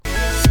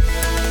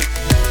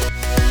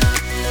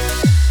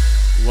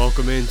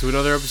Welcome into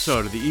another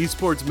episode of the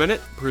Esports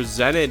Minute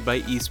presented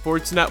by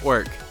Esports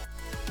Network.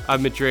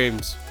 I'm Mitch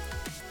James.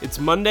 It's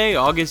Monday,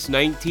 August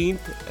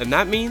 19th, and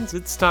that means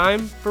it's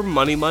time for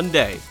Money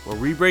Monday, where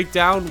we break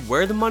down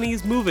where the money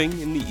is moving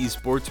in the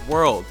esports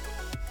world.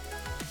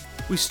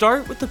 We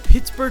start with the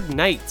Pittsburgh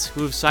Knights,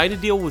 who have signed a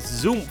deal with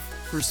Zoomph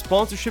for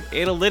sponsorship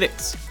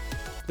analytics.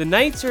 The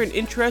Knights are an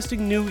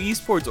interesting new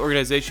esports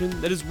organization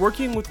that is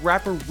working with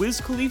rapper Wiz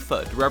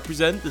Khalifa to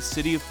represent the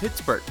city of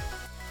Pittsburgh.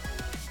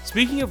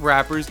 Speaking of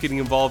rappers getting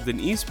involved in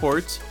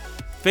esports,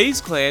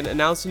 FaZe Clan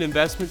announced an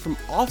investment from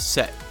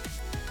Offset.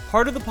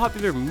 Part of the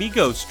popular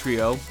Migos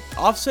trio,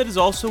 Offset is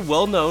also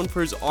well known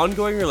for his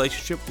ongoing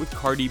relationship with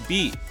Cardi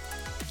B.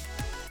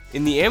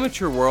 In the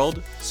amateur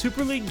world,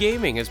 Super League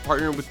Gaming has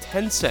partnered with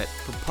Tencent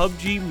for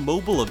PUBG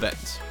mobile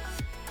events.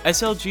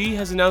 SLG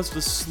has announced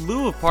a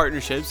slew of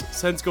partnerships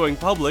since going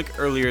public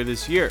earlier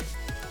this year.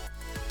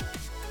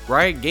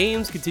 Riot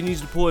Games continues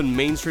to pull in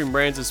mainstream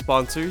brands as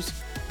sponsors.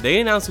 They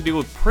announced a deal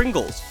with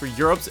Pringles for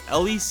Europe's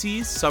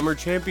LEC Summer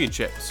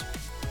Championships.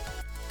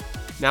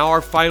 Now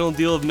our final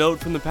deal of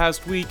note from the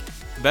past week,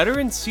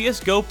 veteran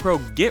CSGO pro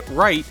Get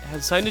Right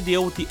has signed a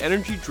deal with the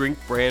energy drink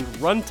brand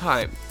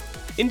Runtime.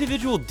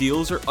 Individual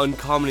deals are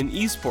uncommon in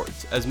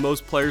esports, as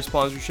most player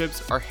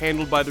sponsorships are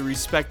handled by the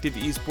respective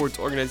esports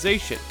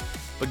organization,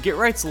 but Get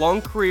Right's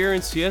long career in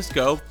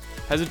CSGO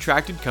has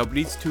attracted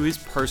companies to his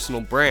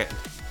personal brand.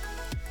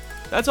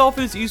 That's all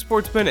for this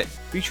Esports Minute.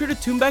 Be sure to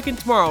tune back in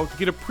tomorrow to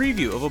get a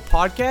preview of a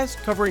podcast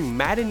covering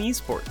Madden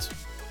Esports.